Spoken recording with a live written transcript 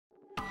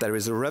There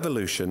is a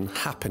revolution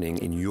happening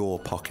in your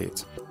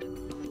pocket.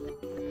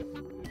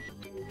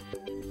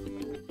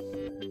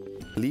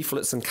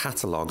 Leaflets and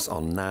catalogues are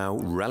now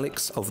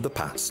relics of the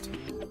past.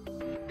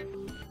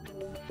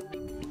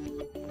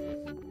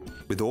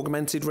 With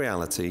augmented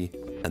reality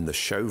and the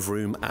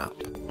ShoVRoom app,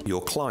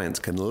 your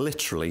client can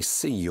literally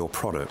see your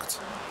product.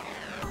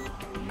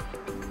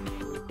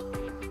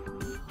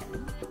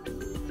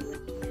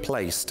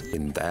 Placed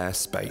in their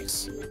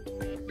space.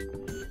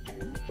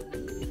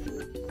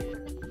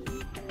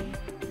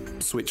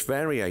 Switch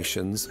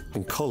variations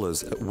and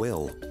colours at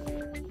will.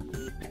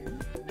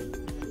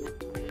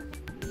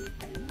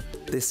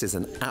 This is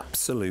an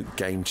absolute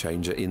game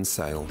changer in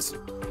sales.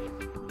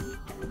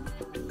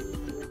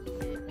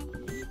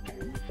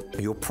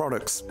 Are your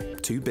products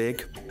too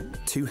big,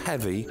 too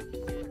heavy,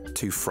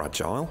 too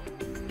fragile?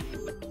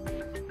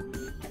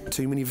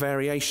 Too many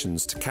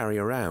variations to carry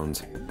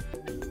around?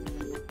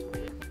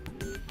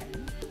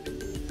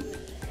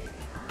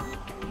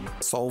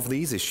 Solve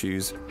these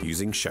issues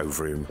using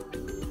ShoVRoom.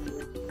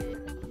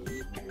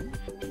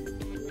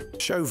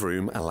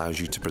 ShoVRoom allows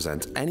you to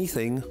present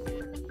anything,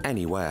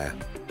 anywhere.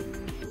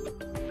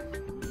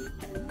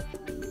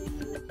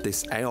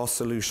 This AR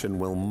solution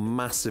will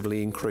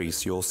massively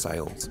increase your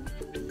sales.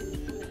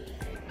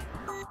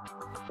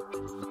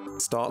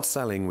 Start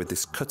selling with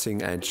this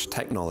cutting-edge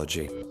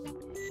technology.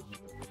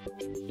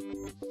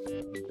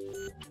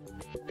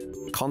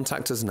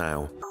 Contact us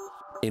now.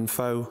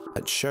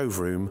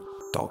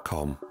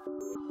 info@shovroom.com